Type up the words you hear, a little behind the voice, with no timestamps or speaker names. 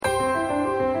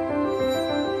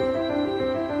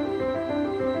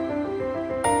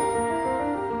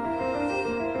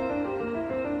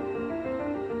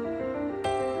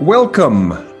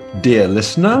Welcome, dear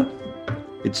listener.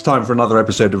 It's time for another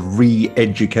episode of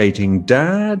Re-Educating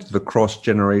Dad, the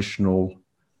cross-generational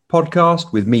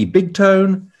podcast with me, Big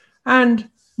Tone, and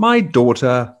my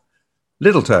daughter,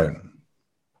 Little Tone.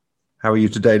 How are you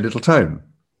today, Little Tone?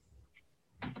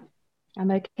 I'm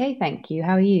okay, thank you.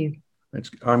 How are you?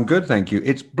 I'm good, thank you.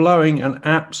 It's blowing an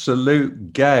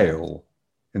absolute gale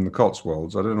in the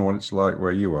Cotswolds. I don't know what it's like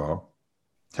where you are.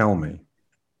 Tell me.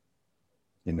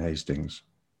 In Hastings.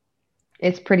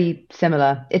 It's pretty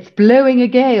similar. It's blowing a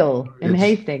gale in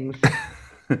Hastings.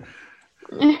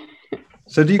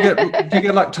 So do you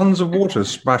get like tons of water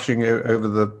splashing over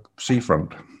the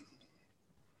seafront?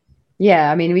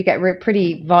 Yeah, I mean, we get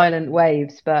pretty violent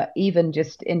waves, but even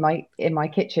just in my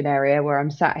kitchen area where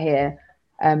I'm sat here,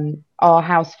 our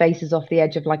house faces off the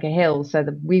edge of like a hill, so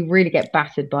we really get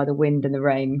battered by the wind and the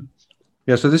rain.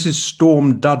 Yeah, so this is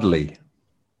Storm Dudley.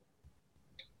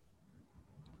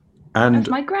 And that's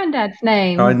my granddad's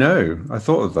name. I know. I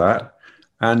thought of that,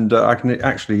 and I can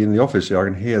actually in the office here. I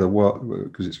can hear the work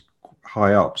because it's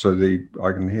high up, so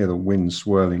I can hear the wind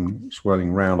swirling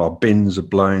round. Our bins are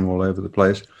blowing all over the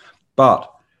place. But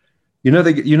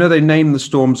they name the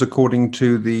storms according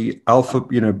to the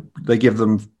alphabet. They give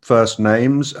them first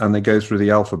names and they go through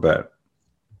the alphabet.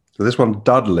 So this one,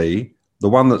 Dudley, the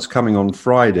one that's coming on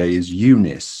Friday is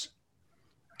Eunice,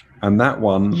 and that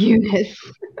one. Eunice.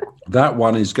 That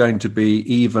one is going to be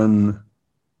even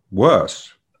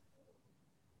worse.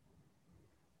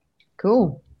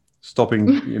 Cool.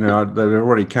 Stopping, they're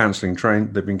already cancelling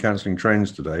trains. They've been cancelling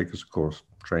trains today because, of course,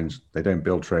 they don't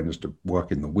build trains to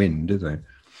work in the wind, do they?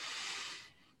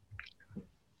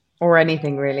 Or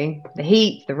anything, really. The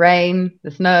heat, the rain,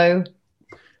 the snow.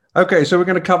 Okay, so we're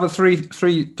going to cover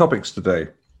three topics today.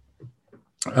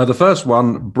 The first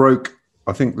one broke,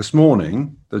 I think, this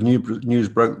morning. The news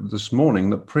broke this morning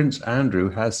that Prince Andrew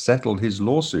has settled his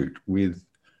lawsuit with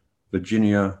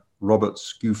Virginia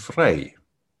Roberts-Giuffre.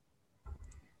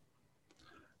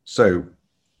 So,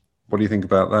 what do you think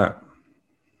about that?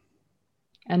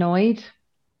 Annoyed.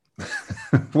 I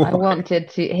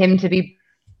wanted him to be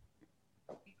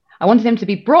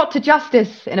brought to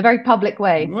justice in a very public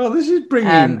way. Well, this is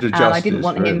bringing him to justice. I didn't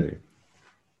want him.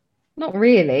 Not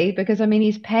really, because I mean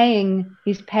he's paying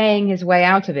his way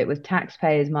out of it with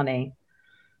taxpayers' money.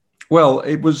 Well,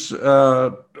 it was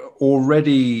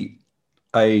already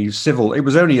it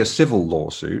was only a civil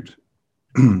lawsuit,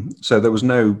 so there was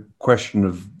no question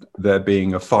of there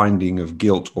being a finding of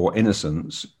guilt or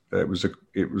innocence. It was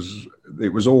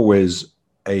always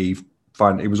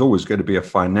going to be a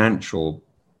financial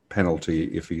penalty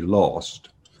if he lost.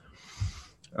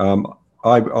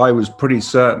 I was pretty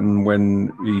certain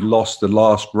when he lost the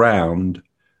last round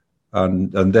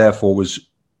and therefore was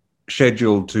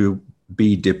scheduled to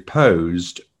be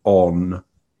deposed on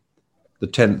the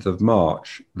 10th of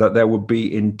March that there would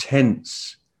be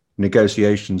intense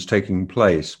negotiations taking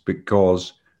place,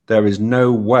 because there is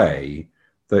no way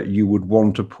that you would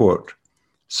want to put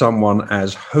someone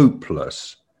as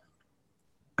hopeless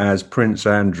as Prince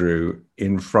Andrew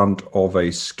in front of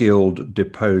a skilled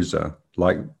deposer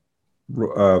like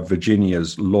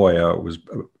Virginia's lawyer was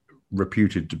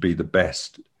reputed to be the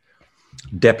best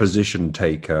deposition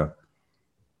taker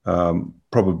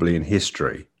probably in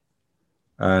history.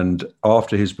 And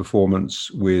after his performance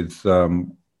with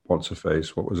what's her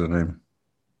face? What was her name?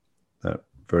 That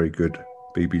very good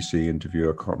BBC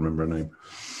interviewer. I can't remember her name.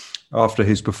 After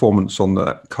his performance on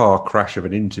that car crash of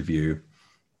an interview,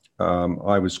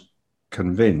 I was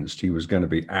convinced he was going to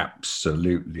be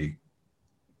absolutely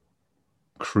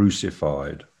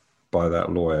crucified by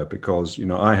that lawyer, because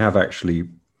I have actually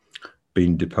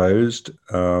been deposed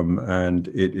and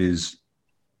it is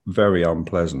very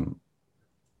unpleasant,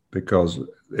 because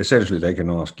essentially they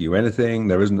can ask you anything.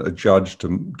 There isn't a judge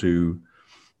to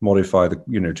modify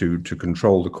to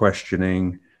control the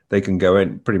questioning. They can go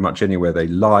in pretty much anywhere they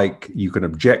like. You can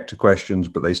object to questions,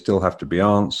 but they still have to be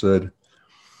answered.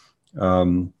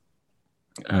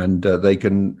 And they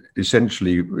can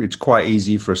essentially, it's quite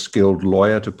easy for a skilled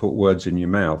lawyer to put words in your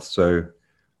mouth. So,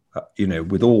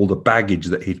 with all the baggage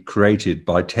that he'd created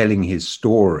by telling his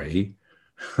story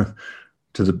to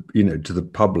the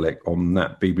public on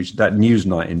that BBC, that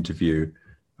Newsnight interview,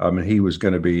 he was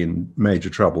going to be in major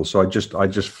trouble. So I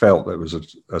just felt there was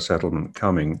a settlement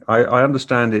coming. I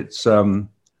understand it's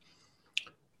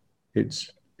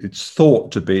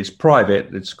thought to be, it's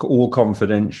private, it's all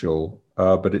confidential.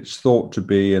 But it's thought to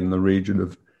be in the region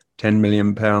of £10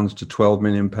 million to £12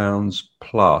 million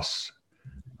plus.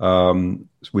 So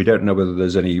we don't know whether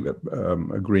there's any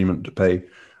agreement to pay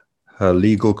her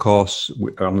legal costs.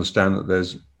 We understand that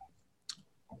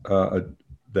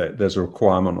there's a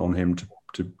requirement on him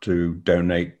to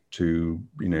donate to,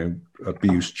 you know,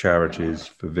 abuse charities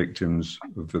for victims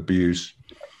of abuse.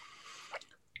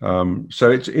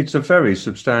 So it's a very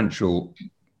substantial.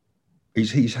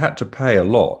 He's had to pay a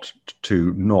lot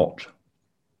to not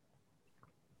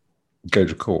go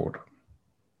to court.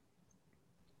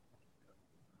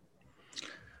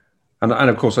 And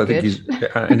of course, I think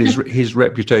his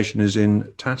reputation is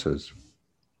in tatters.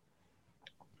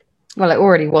 Well, it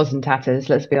already was in tatters.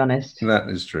 Let's be honest. That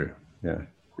is true. Yeah,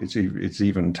 it's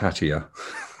even tattier.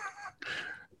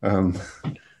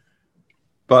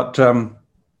 But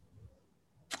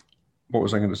what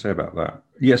was I going to say about that?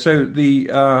 Yeah. So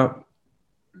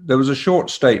there was a short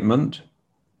statement.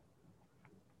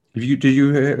 Did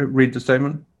you read the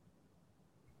statement?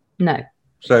 No.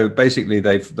 So basically,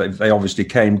 they obviously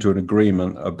came to an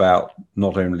agreement about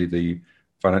not only the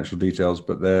financial details,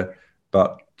 but they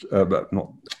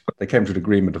came to an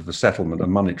agreement of the settlement, a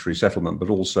monetary settlement, but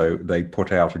also they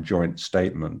put out a joint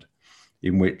statement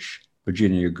in which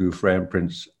Virginia Giuffre and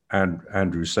Prince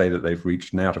Andrew say that they've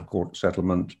reached an out-of-court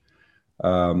settlement.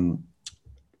 The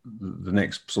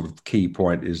next sort of key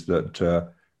point is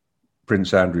that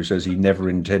Prince Andrew says he never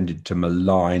intended to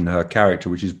malign her character,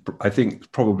 which is, I think,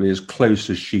 probably as close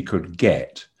as she could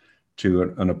get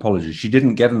to an apology. She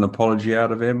didn't get an apology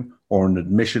out of him or an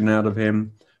admission out of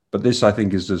him, but this, I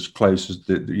think, is as close as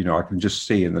I can just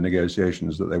see in the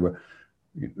negotiations that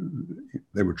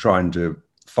they were trying to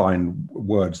find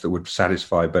words that would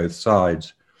satisfy both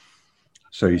sides.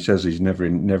 So he says he's never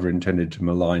intended to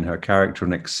malign her character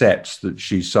and accepts that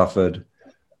she suffered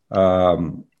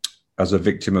as a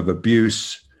victim of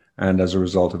abuse and as a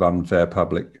result of unfair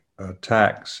public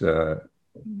attacks,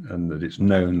 and that it's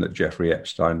known that Jeffrey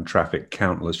Epstein trafficked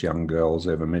countless young girls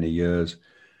over many years,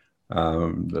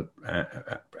 that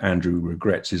Andrew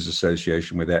regrets his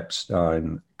association with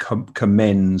Epstein,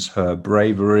 commends her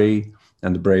bravery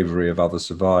and the bravery of other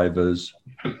survivors,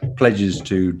 pledges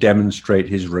to demonstrate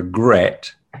his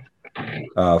regret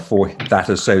for that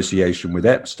association with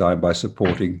Epstein by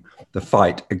supporting the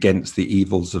fight against the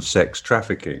evils of sex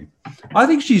trafficking. I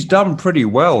think she's done pretty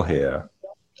well here.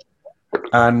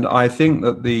 And I think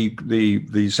that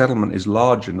the settlement is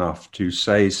large enough to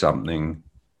say something.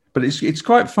 But it's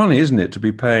quite funny, isn't it, to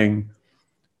be paying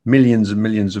millions and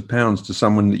millions of pounds to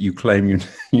someone that you claim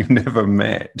you never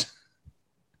met.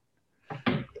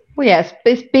 Well, yes,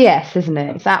 it's BS, isn't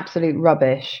it? It's absolute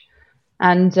rubbish.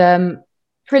 And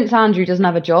Prince Andrew doesn't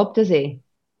have a job, does he?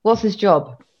 What's his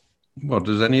job? Well,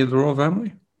 does any of the royal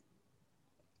family?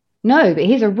 No, but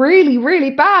he's a really,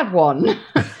 really bad one.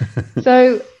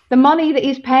 So the money that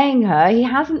he's paying her, he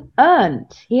hasn't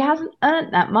earned. He hasn't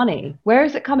earned that money. Where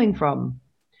is it coming from?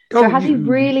 So has he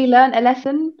really learnt a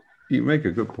lesson? You make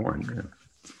a good point, yeah.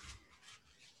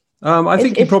 I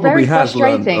think he probably has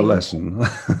learned a lesson.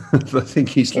 I think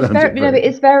he's learned it. But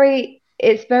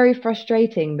it's very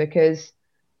frustrating because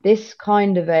this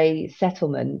kind of a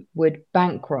settlement would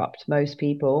bankrupt most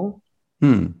people,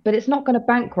 but it's not going to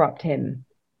bankrupt him.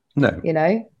 No,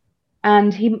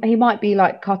 and he might be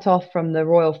like cut off from the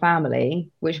royal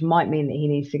family, which might mean that he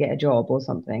needs to get a job or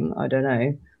something. I don't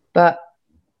know, but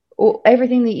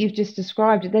everything that you've just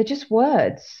described, they're just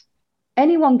words.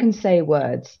 Anyone can say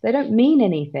words. They don't mean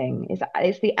anything.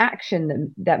 It's the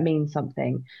action that means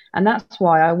something. And that's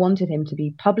why I wanted him to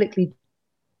be publicly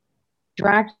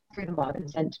dragged through the mud and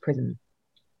sent to prison.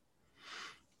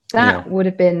 That would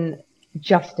have been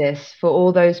justice for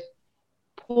all those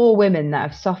poor women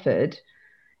that have suffered.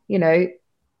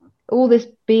 All this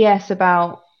BS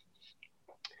about,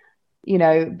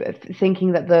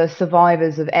 thinking that the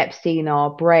survivors of Epstein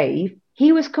are brave.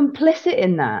 He was complicit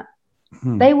in that.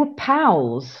 They were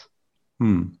pals.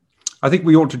 I think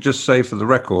we ought to just say for the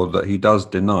record that he does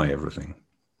deny everything.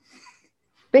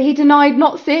 But he denied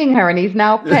not seeing her, and he's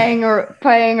now paying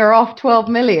her off 12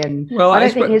 million. Well, I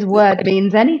don't think his word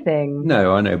means anything.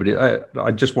 No, I know, but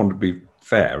I just want to be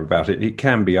fair about it. It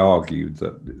can be argued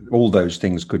that all those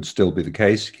things could still be the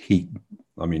case.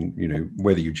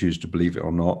 Whether you choose to believe it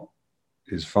or not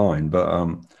is fine, but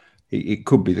it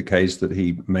could be the case that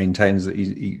he maintains that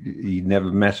he never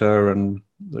met her and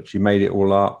that she made it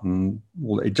all up, and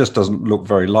it just doesn't look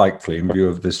very likely in view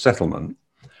of this settlement.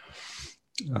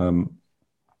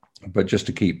 But just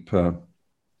to keep,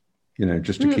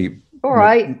 keep. All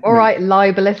right,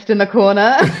 libelist in the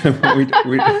corner.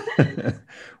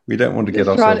 we don't want to get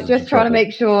ourselves. Just trying to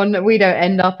make sure that we don't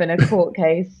end up in a court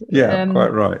case. Yeah,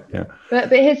 quite right. Yeah.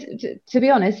 But to be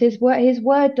honest, his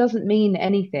word doesn't mean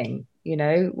anything.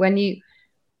 When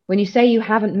you say you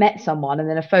haven't met someone and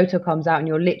then a photo comes out and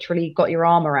you're literally got your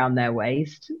arm around their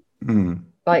waist,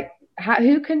 like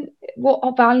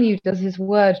what value does his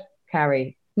word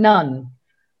carry? None.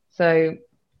 So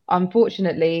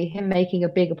unfortunately, him making a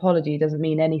big apology doesn't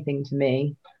mean anything to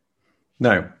me.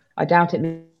 No. I doubt it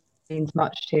means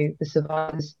much to the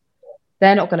survivors.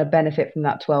 They're not going to benefit from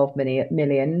that 12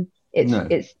 million. No.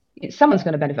 It's someone's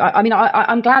going to benefit. I mean,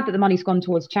 I'm glad that the money's gone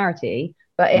towards charity,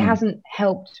 but it hasn't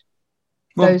helped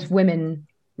those women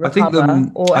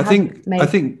recover.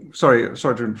 Sorry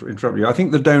to interrupt you. I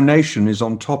think the donation is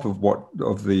on top of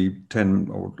the 10,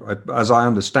 or as I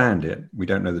understand it, we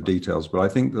don't know the details, but I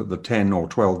think that the 10 or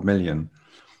 12 million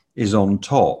is on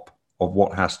top of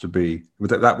what has to be,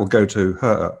 that will go to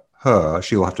her.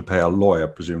 She'll have to pay a lawyer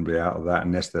presumably out of that,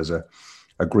 unless there's a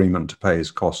agreement to pay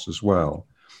his costs as well.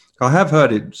 I have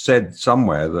heard it said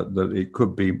somewhere that it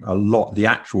could be a lot, the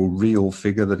actual real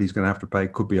figure that he's going to have to pay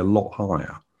could be a lot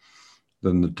higher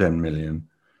than the 10 million.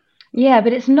 Yeah,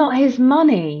 but it's not his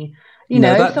money.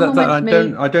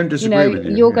 I don't disagree with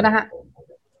you. You're going to have.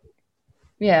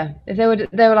 Yeah, if they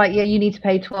were like, yeah, you need to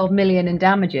pay 12 million in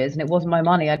damages, and it wasn't my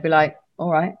money, I'd be like,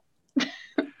 all right. Sure.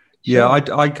 Yeah,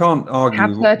 I can't argue.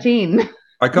 Have 13.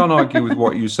 I can't argue with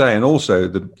what you say, and also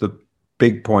the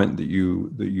big point that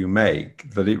you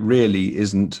make, that it really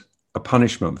isn't a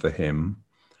punishment for him,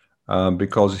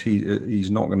 because he's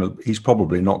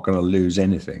probably not going to lose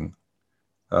anything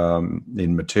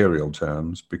in material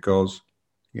terms, because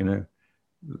as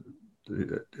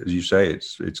you say,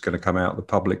 it's going to come out of the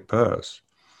public purse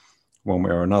one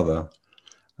way or another.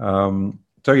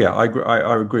 So yeah,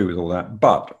 I agree with all that,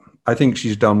 but I think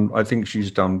she's done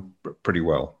pretty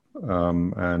well.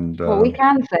 What we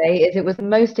can say is it was the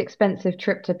most expensive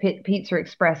trip to Pizza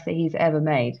Express that he's ever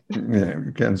made. Yeah,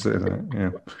 we can say that.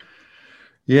 Yeah.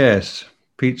 Yes,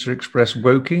 Pizza Express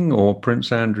Woking or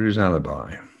Prince Andrew's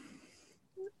alibi.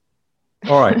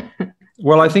 All right.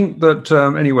 Well, I think that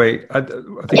anyway, I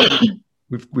think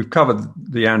we've covered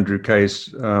the Andrew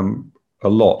case a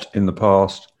lot in the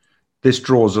past. This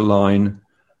draws a line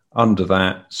under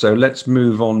that. So let's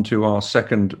move on to our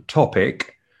second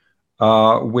topic,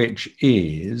 which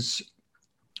is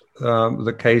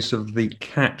the case of the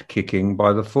cat kicking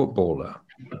by the footballer.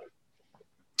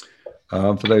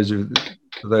 For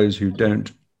those who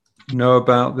don't know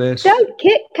about this, don't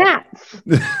kick cats.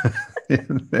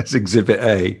 That's Exhibit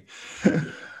A.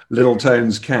 Little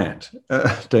Tone's cat.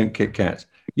 Don't kick cats.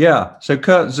 Yeah. So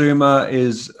Kurt Zouma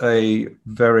is a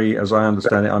very, as I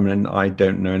understand it, I mean, I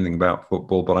don't know anything about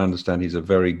football, but I understand he's a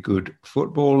very good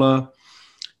footballer.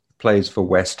 Plays for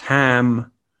West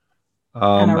Ham.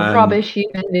 And a rubbish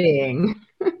human being.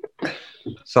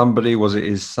 Somebody, was it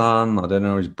his son? I don't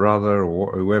know, his brother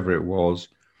or whoever it was,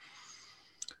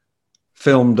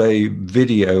 filmed a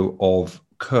video of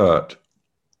Kurt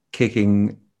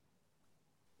kicking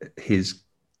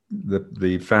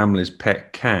the family's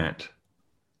pet cat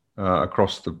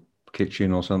across the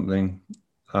kitchen or something.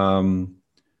 And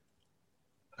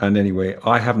anyway,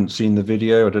 I haven't seen the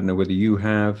video. I don't know whether you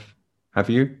have. Have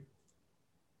you?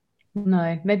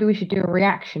 No, maybe we should do a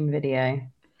reaction video.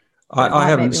 I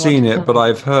haven't seen it, but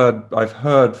I've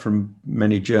heard from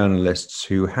many journalists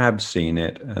who have seen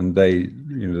it, and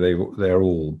they're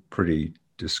all pretty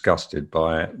disgusted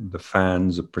by it. The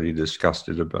fans are pretty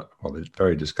disgusted they're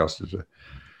very disgusted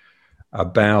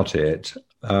about it.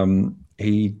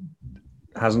 He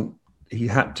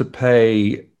had to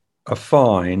pay a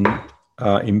fine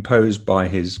imposed by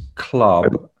his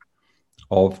club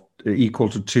of equal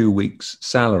to 2 weeks'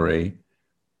 salary,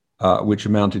 which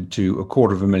amounted to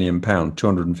 £250,000,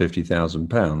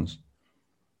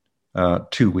 £250,000.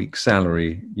 2 weeks'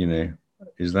 salary,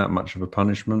 is that much of a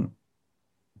punishment?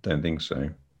 Don't think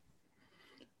so.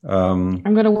 I'm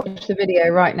going to watch the video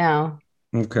right now.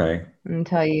 Okay. And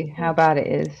tell you how bad it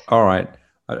is. All right.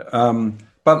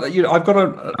 But I've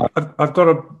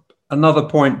got another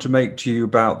point to make to you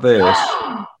about this.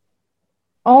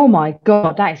 Oh my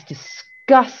God, that is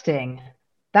disgusting.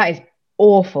 That is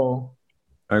awful.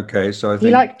 Okay, so I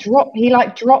think he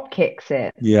drop kicks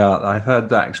it. Yeah, I've heard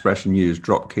that expression used,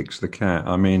 drop kicks the cat.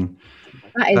 I mean,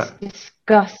 that is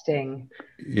disgusting.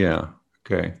 Yeah.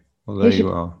 Okay. Well, there you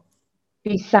are.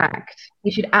 Be sacked.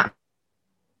 He should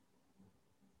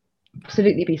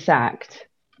absolutely be sacked.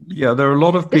 Yeah, there are a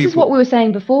lot of people. This is what we were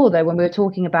saying before, though, when we were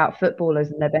talking about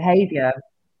footballers and their behaviour.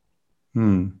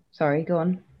 Sorry, go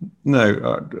on.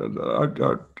 No,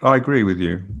 I agree with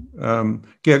you.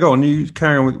 Yeah, go on. You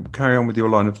carry on with your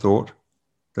line of thought.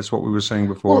 That's what we were saying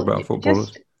before about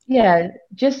footballers.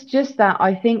 Just that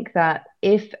I think that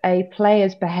if a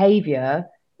player's behaviour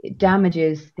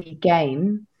damages the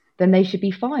game, then they should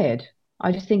be fired.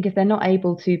 I just think if they're not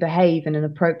able to behave in an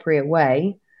appropriate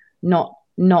way, not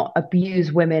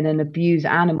abuse women and abuse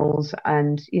animals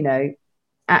and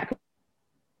act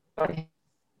like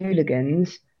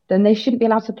hooligans, then they shouldn't be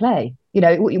allowed to play. You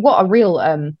know, what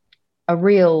a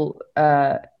real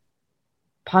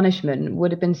punishment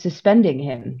would have been suspending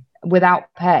him without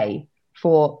pay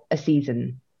for a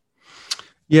season.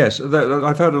 Yes,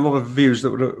 I've heard a lot of views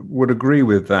that would agree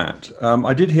with that.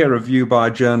 I did hear a view by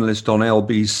a journalist on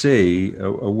LBC,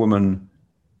 a woman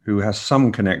who has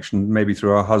some connection, maybe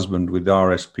through her husband, with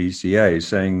RSPCA,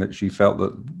 saying that she felt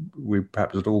that we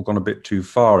perhaps had all gone a bit too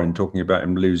far in talking about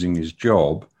him losing his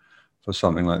job for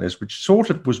something like this, which sort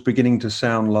of was beginning to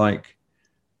sound like,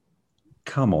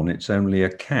 come on, it's only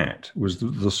a cat, was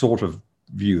the sort of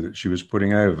view that she was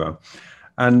putting over.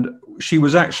 And she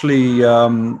was actually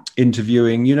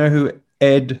interviewing, you know who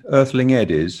Earthling Ed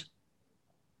is?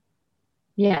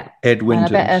 Yeah. Ed Winters.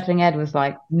 And I bet Earthling Ed was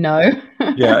like, no.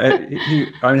 Yeah,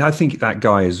 I think that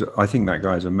guy is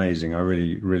amazing. I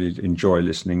really, really enjoy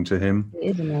listening to him.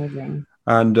 It is amazing.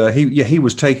 And he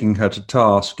was taking her to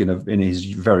task in his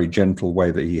very gentle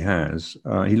way that he has.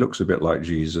 He looks a bit like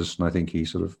Jesus, and I think he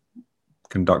sort of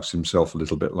conducts himself a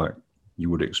little bit like you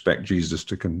would expect Jesus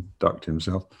to conduct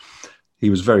himself. He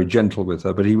was very gentle with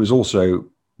her, but he was also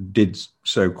did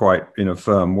so quite in a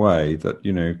firm way that,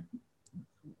 you know,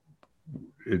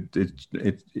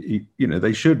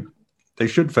 they should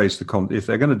face if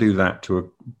they're going to do that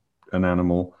to an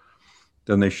animal,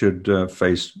 then they should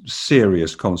face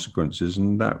serious consequences,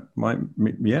 and that might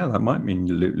mean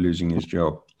losing his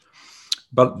job.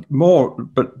 But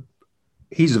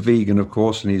he's a vegan, of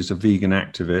course, and he's a vegan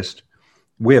activist.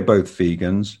 We're both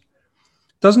vegans.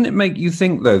 Doesn't it make you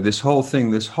think, though, this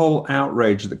whole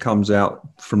outrage that comes out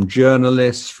from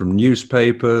journalists, from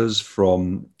newspapers,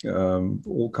 from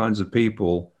all kinds of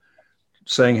people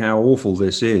saying how awful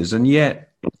this is, and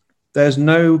yet there's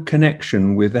no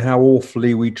connection with how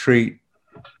awfully we treat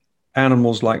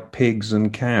animals like pigs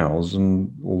and cows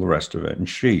and all the rest of it, and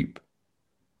sheep.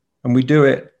 And we do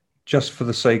it just for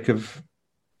the sake of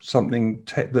something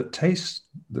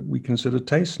that we consider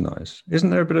tastes nice. Isn't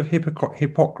there a bit of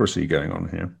hypocrisy going on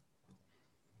here?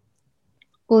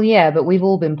 Well, yeah, but we've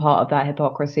all been part of that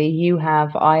hypocrisy. You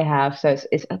have, I have. So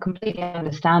it's completely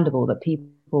understandable that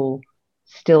people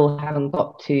still haven't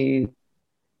got to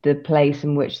the place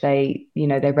in which they're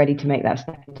ready to make that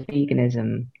step into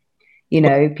veganism. You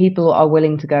know, people are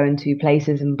willing to go into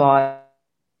places and buy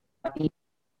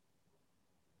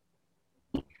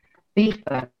beef.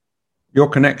 Your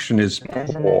connection is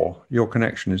poor.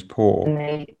 And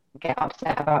they get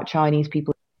upset about Chinese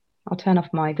people. I'll turn off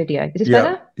my video. Is this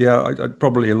better? Yeah,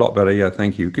 probably a lot better. Yeah,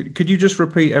 thank you. Could you just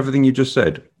repeat everything you just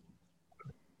said?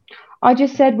 I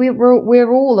just said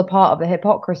we're all a part of the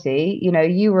hypocrisy. You know,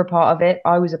 you were a part of it.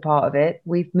 I was a part of it.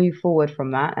 We've moved forward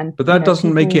from that. But that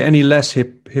doesn't make it any less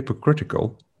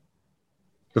hypocritical.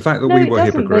 The fact that we were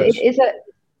hypocrites.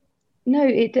 No,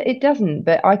 it doesn't.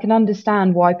 But I can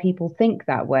understand why people think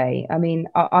that way. I mean,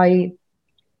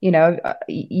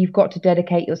 you've got to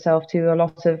dedicate yourself to a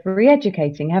lot of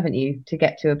re-educating, haven't you, to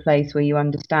get to a place where you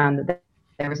understand that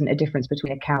there isn't a difference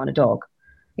between a cow and a dog.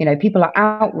 You know, people are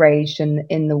outraged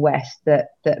in the West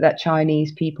that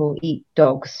Chinese people eat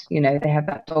dogs. You know, they have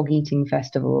that dog eating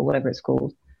festival or whatever it's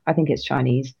called. I think it's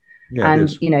Chinese. Yeah,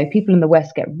 and, you know, people in the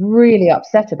West get really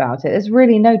upset about it. There's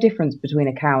really no difference between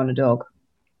a cow and a dog.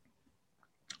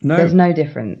 No. There's no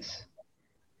difference.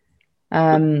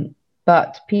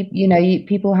 But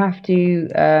people have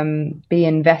to be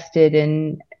invested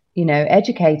in, you know,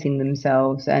 educating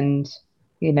themselves and,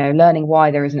 you know, learning why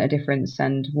there isn't a difference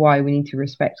and why we need to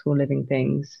respect all living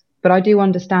things. But I do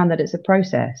understand that it's a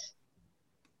process.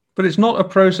 But it's not a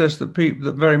process that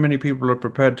very many people are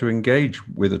prepared to engage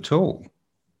with at all.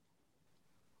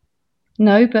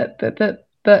 No, but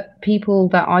people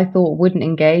that I thought wouldn't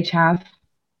engage have.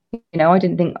 You know, I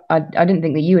didn't think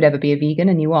that you would ever be a vegan,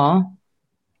 and you are.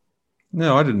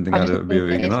 No, I didn't think I'd ever be a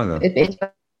vegan either.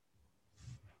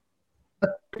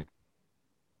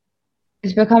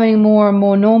 It's becoming more and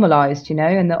more normalized, you know,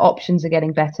 and the options are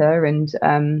getting better.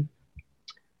 And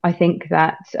I think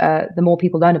that the more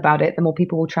people learn about it, the more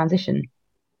people will transition.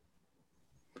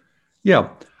 Yeah.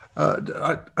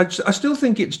 I still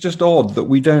think it's just odd that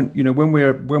we don't, you know, when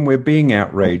we're being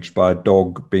outraged by a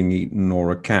dog being eaten or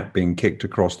a cat being kicked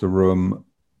across the room,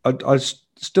 I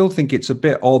still think it's a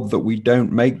bit odd that we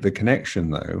don't make the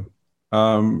connection, though.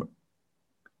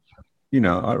 You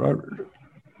know,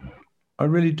 I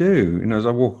really do. You know, as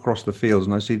I walk across the fields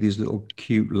and I see these little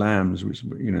cute lambs, which,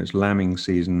 you know, it's lambing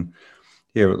season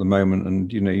here at the moment,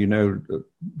 and you know, a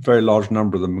very large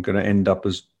number of them are going to end up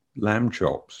as lamb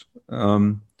chops.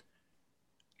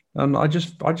 And I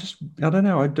don't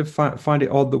know. I find it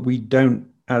odd that we don't,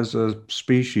 as a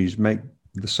species, make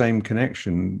the same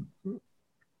connection.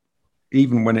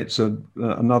 even when it's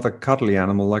another cuddly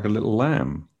animal like a little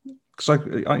lamb. Because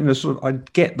I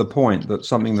get the point that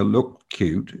something that looked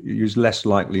cute is less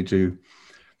likely to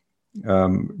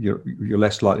you're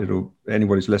less likely to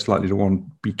anybody's less likely to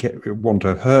want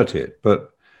to hurt it,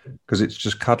 but because it's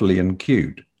just cuddly and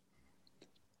cute.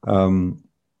 But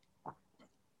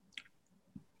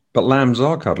lambs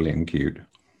are cuddly and cute.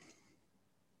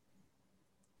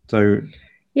 So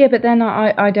yeah, but then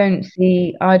I don't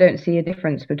see a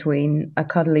difference between a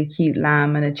cuddly cute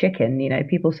lamb and a chicken. You know,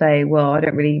 people say, well, I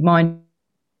don't really mind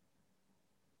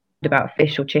about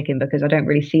fish or chicken because I don't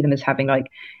really see them as having like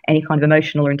any kind of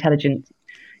emotional or intelligent,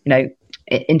 you know,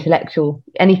 intellectual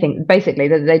anything. Basically,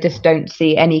 they just don't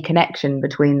see any connection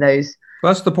between those.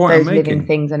 That's the point those I'm making. living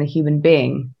things and a human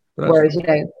being. Whereas, you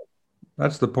know,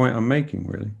 that's the point I'm making,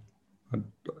 really.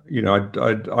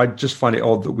 I just find it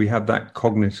odd that we have that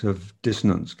cognitive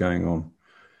dissonance going on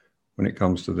when it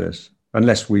comes to this,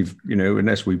 unless we've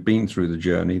been through the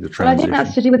journey, the transition. But I think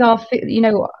that's to do with our, you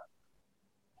know.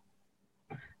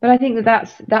 But I think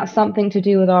that's something to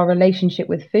do with our relationship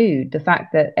with food. The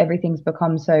fact that everything's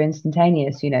become so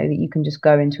instantaneous, you know, that you can just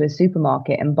go into a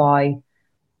supermarket and buy,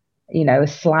 you know, a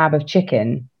slab of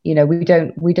chicken. You know, we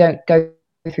don't go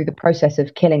through the process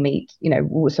of killing meat. You know,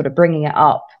 we're sort of bringing it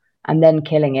up and then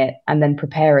killing it and then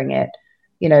preparing it.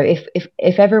 You know, if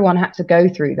everyone had to go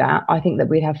through that, I think that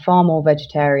we'd have far more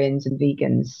vegetarians and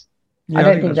vegans. Yeah, I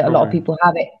don't think that a lot of people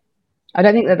have it. I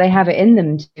don't think that they have it in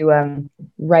them to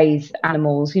raise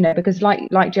animals, you know, because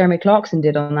like Jeremy Clarkson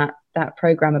did on that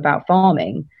program about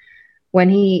farming, when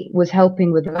he was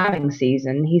helping with the lambing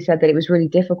season, he said that it was really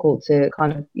difficult to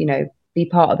kind of, you know, be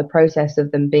part of the process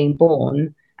of them being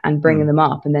born and bringing them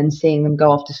up and then seeing them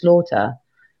go off to slaughter.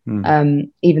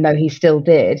 Even though he still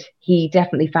did, he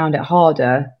definitely found it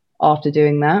harder after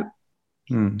doing that.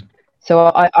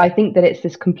 So I think that it's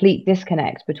this complete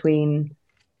disconnect between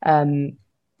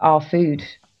our food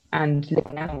and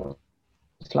living animals.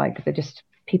 It's like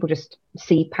people just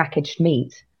see packaged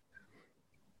meat.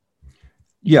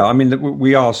 Yeah, I mean,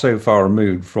 we are so far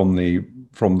removed from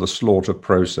the slaughter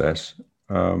process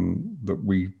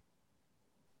that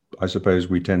I suppose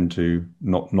we tend to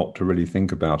not to really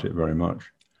think about it very much.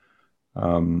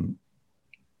 And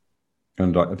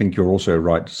I think you're also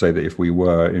right to say that if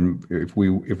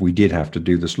we did have to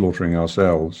do the slaughtering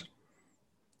ourselves,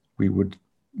 we would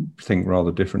think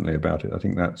rather differently about it. I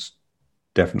think that's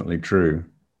definitely true.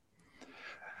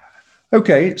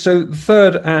 Okay, so the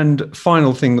third and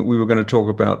final thing that we were going to talk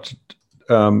about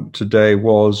today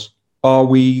was, are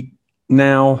we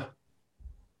now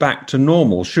back to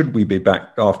normal? Should we be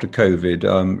back after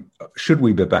COVID? Should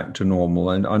we be back to normal?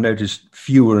 And I noticed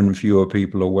fewer and fewer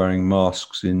people are wearing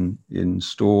masks in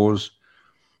stores,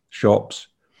 shops.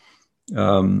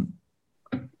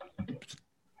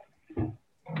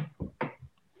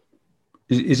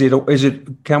 Is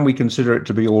it? Can we consider it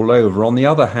to be all over? On the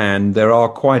other hand, there are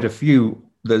quite a few.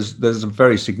 There's a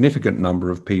very significant number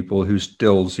of people who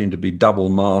still seem to be double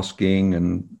masking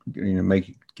and, you know,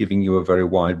 giving you a very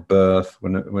wide berth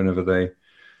whenever they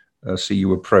see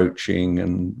you approaching,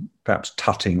 and perhaps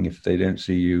tutting if they don't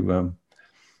see you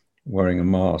wearing a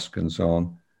mask and so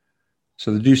on.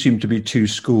 So there do seem to be two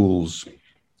schools.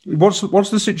 What's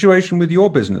the situation with your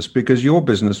business? Because your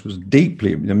business was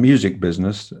deeply, the music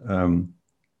business,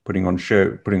 putting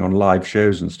on live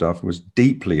shows and stuff, was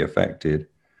deeply affected.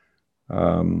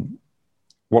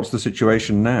 What's the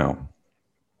situation now?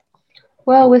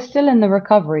 Well, we're still in the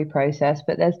recovery process,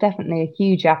 but there's definitely a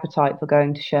huge appetite for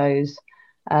going to shows.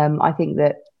 I think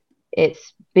that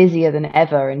it's busier than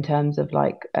ever in terms of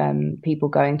like people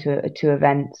going to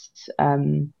events,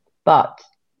 but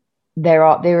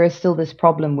there is still this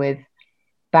problem with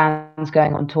bands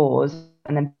going on tours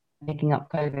and then picking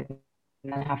up COVID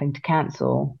and then having to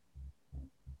cancel.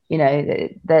 You know,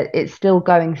 that it's still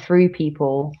going through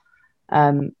people,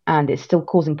 and it's still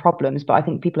causing problems, but I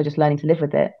think people are just learning to live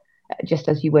with it, just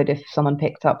as you would if someone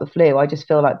picked up the flu. I just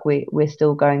feel like we're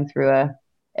still going through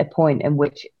a point in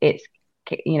which it's,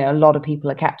 you know, a lot of people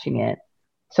are catching it.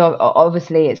 So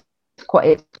obviously it's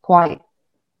quite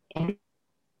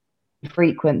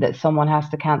frequent that someone has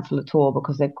to cancel a tour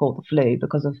because they've caught the flu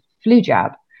because of flu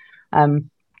jab.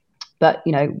 But,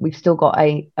 you know, we've still got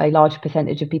a large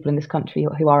percentage of people in this country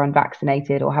who are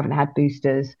unvaccinated or haven't had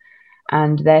boosters,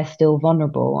 and they're still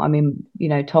vulnerable. I mean, you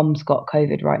know, Tom's got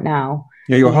COVID right now.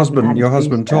 Yeah, your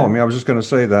husband Tom. Yeah, I was just going to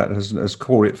say that has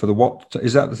caught it for the what?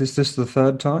 Is this the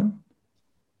third time?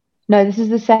 No, this is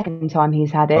the second time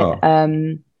he's had it. Oh.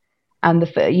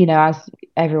 And you know, as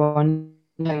everyone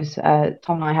knows, Tom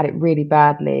and I had it really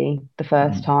badly the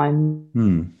first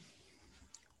time.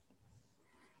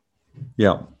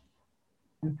 Yeah.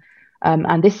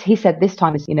 And he said this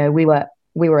time is,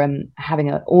 we were having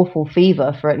an awful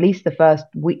fever for at least the first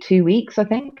 2 weeks, I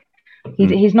think.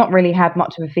 He's not really had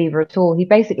much of a fever at all. He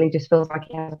basically just feels like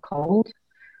he has a cold.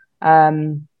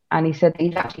 And he said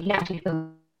he actually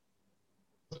feels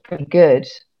pretty good.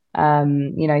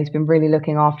 He's been really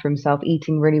looking after himself,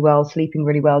 eating really well, sleeping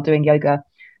really well, doing yoga,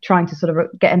 trying to sort of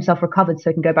get himself recovered so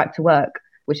he can go back to work,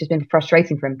 which has been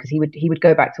frustrating for him because he would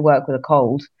go back to work with a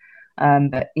cold.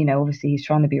 But obviously he's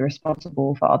trying to be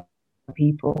responsible for other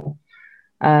people,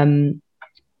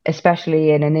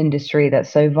 especially in an industry that's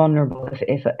so vulnerable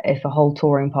if a whole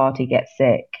touring party gets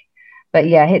sick. But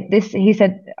yeah, he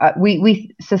said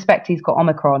we suspect he's got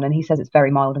Omicron, and he says it's very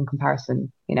mild in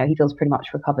comparison. He feels pretty much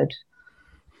recovered.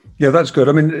 Yeah, that's good.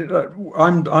 I mean,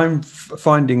 I'm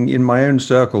finding in my own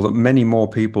circle that many more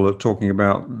people are talking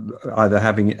about either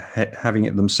having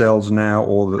it themselves now,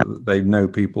 or that they know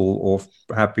people or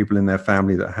have people in their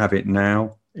family that have it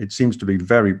now. It seems to be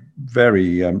very,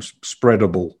 very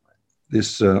spreadable,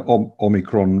 this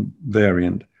Omicron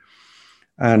variant.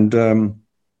 And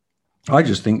I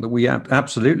just think that we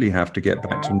absolutely have to get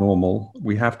back to normal.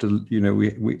 We have to,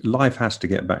 life has to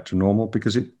get back to normal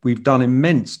because we've done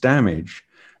immense damage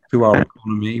to our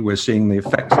economy. We're seeing the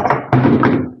effects of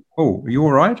it. Oh, are you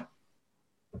all right?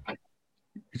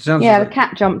 The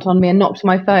cat jumped on me and knocked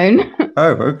my phone.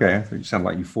 Oh, okay. I thought you sound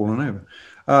like you've fallen over.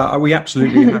 We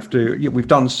absolutely have to. We've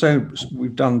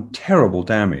done terrible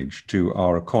damage to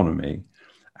our economy,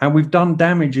 and we've done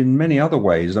damage in many other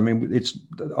ways. I mean, it's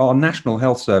our National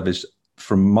Health Service,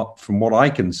 from what I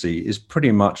can see, is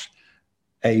pretty much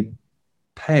a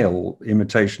pale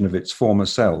imitation of its former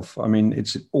self. I mean,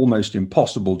 it's almost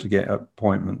impossible to get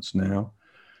appointments now.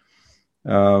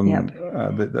 They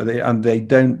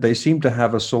seem to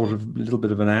have a sort of little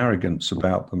bit of an arrogance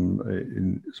about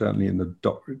them, certainly in the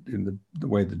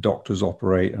way the doctors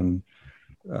operate and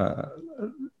the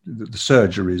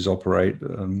surgeries operate.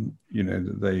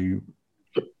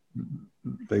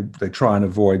 They try and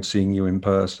avoid seeing you in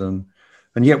person,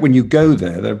 and yet when you go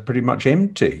there, they're pretty much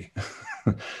empty.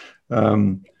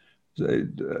 And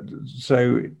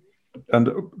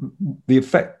the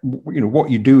effect, what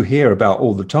you do hear about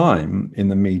all the time in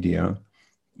the media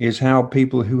is how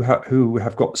people who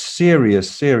have got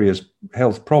serious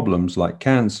health problems like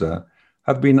cancer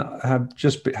have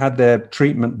just had their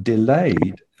treatment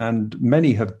delayed, and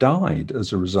many have died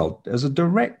as a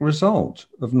direct result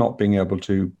of not being able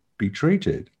to be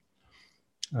treated.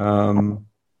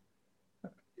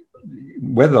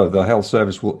 Whether the health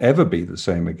service will ever be the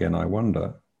same again, I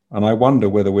wonder. And I wonder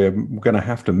whether we're going to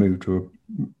have to move to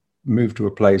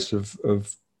a place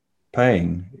of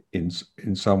paying in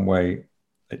some way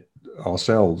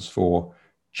ourselves for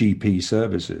GP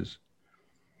services,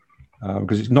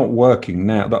 because it's not working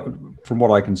now. From what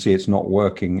I can see, it's not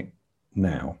working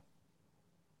now.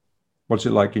 What's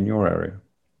it like in your area?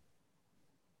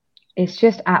 It's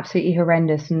just absolutely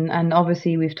horrendous, and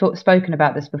obviously we've spoken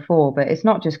about this before, but it's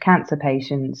not just cancer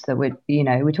patients that we're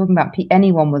talking about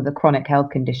anyone with a chronic health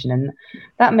condition, and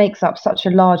that makes up such a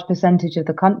large percentage of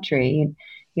the country.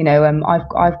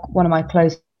 I've one of my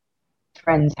close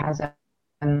friends has a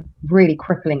really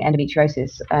crippling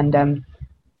endometriosis, and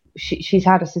she's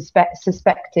had a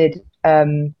suspected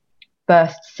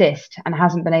burst cyst and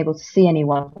hasn't been able to see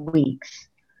anyone for weeks.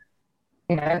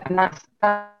 And that's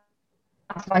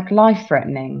like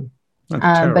life-threatening,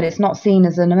 but it's not seen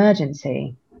as an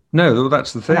emergency. No,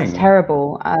 that's the thing. That's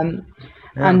terrible. And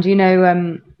and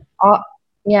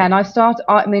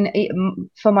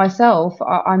for myself,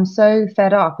 I'm so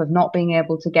fed up of not being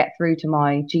able to get through to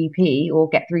my GP or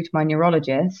get through to my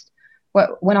neurologist.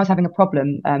 When I was having a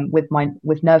problem with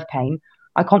nerve pain,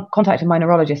 I contacted my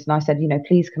neurologist and I said,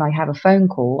 please, can I have a phone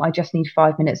call? I just need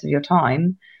 5 minutes of your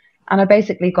time. And I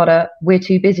basically got we're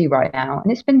too busy right now.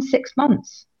 And it's been 6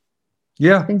 months.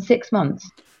 Yeah. It's been 6 months.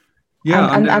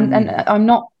 Yeah. And I'm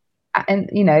not, and,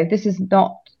 this is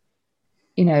not,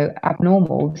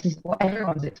 abnormal. This is what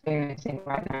everyone's experiencing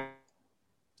right now.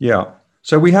 Yeah.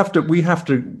 So we have to.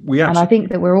 And I think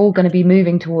that we're all going to be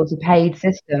moving towards a paid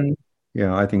system.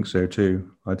 Yeah, I think so too.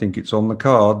 I think it's on the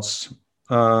cards.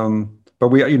 But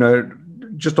we,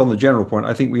 just on the general point,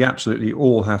 I think we absolutely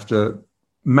all have to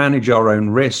manage our own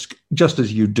risk, just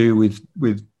as you do with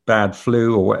bad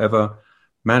flu or whatever.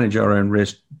 Manage our own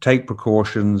risk, take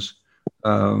precautions.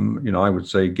 I would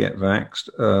say get vaxxed.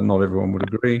 Not everyone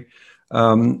would agree,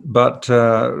 but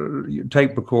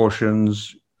take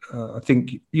precautions. I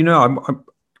think I'm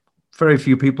very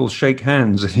few people shake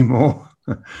hands anymore.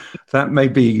 That may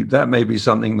be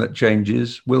something that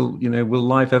changes. Will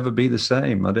life ever be the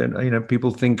same? I don't.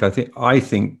 People think. I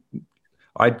think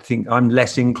I'm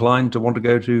less inclined to want to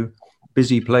go to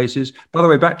busy places. By the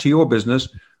way, back to your business,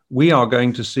 we are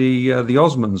going to see the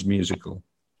Osmonds musical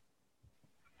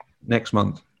next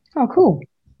month. Oh, cool.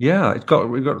 Yeah, we've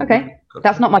got. Okay,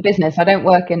 that's not my business. I don't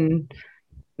work in.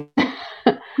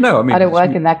 No, I mean I don't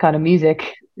work in that kind of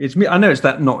music. It's me. I know it's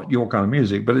that not your kind of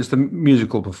music, but it's the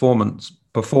musical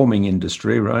performing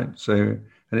industry, right? So,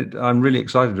 and I'm really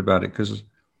excited about it because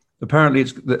apparently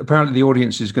the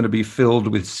audience is going to be filled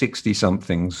with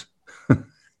 60-somethings, of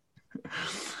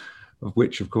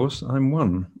which, of course, I'm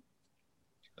one.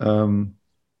 And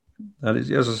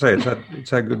as I say, it's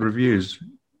had good reviews,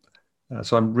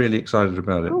 so I'm really excited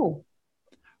about it. Cool.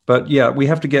 But yeah, we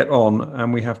have to get on,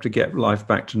 and we have to get life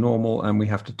back to normal, and we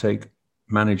have to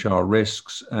manage our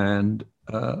risks, and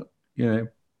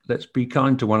let's be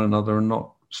kind to one another and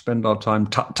not spend our time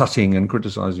tutting and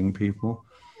criticizing people.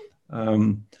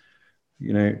 We've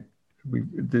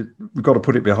got to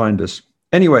put it behind us.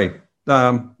 Anyway,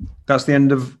 that's the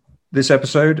end of this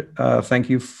episode. Thank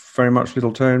you very much,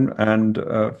 Little Tone, and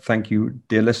thank you,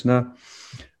 dear listener.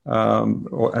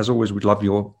 As always, we'd love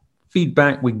your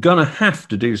feedback. We're gonna have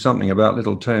to do something about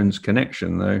Little Tone's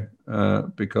connection,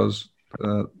 though, because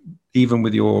even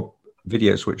with your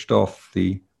video switched off,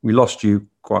 we lost you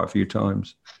quite a few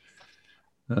times.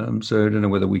 So I don't know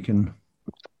whether we can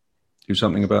do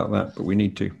something about that, but we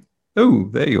need to. Oh,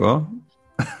 there you are.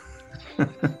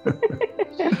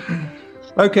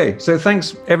 Okay, so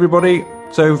thanks, everybody.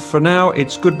 So for now,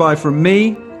 it's goodbye from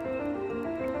me.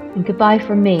 And goodbye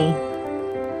from me.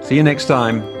 See you next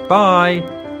time.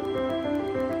 Bye.